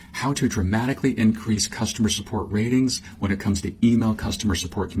how to dramatically increase customer support ratings when it comes to email customer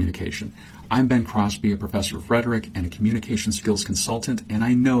support communication. I'm Ben Crosby, a professor of rhetoric and a communication skills consultant, and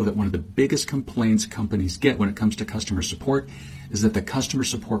I know that one of the biggest complaints companies get when it comes to customer support is that the customer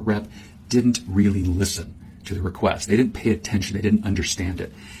support rep didn't really listen to the request. They didn't pay attention. They didn't understand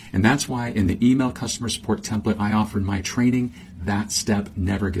it. And that's why in the email customer support template I offer in my training, that step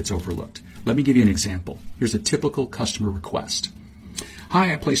never gets overlooked. Let me give you an example. Here's a typical customer request.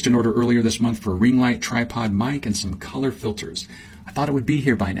 Hi, I placed an order earlier this month for a ring light, tripod, mic, and some color filters. I thought it would be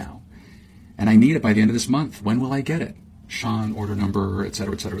here by now, and I need it by the end of this month. When will I get it? Sean, order number,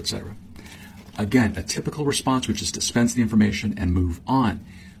 etc., etc., etc. Again, a typical response, which is dispense the information and move on.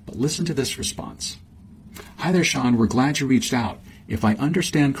 But listen to this response. Hi there, Sean. We're glad you reached out. If I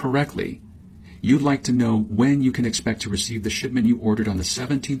understand correctly, you'd like to know when you can expect to receive the shipment you ordered on the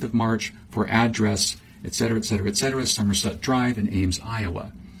 17th of March for address, etc., etc., etc., Somerset Drive in Ames,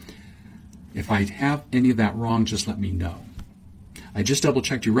 Iowa. If I have any of that wrong, just let me know. I just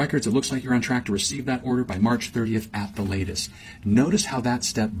double-checked your records. It looks like you're on track to receive that order by March 30th at the latest. Notice how that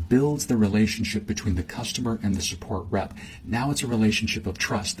step builds the relationship between the customer and the support rep. Now it's a relationship of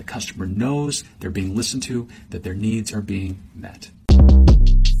trust. The customer knows they're being listened to, that their needs are being met.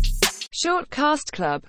 Shortcast Club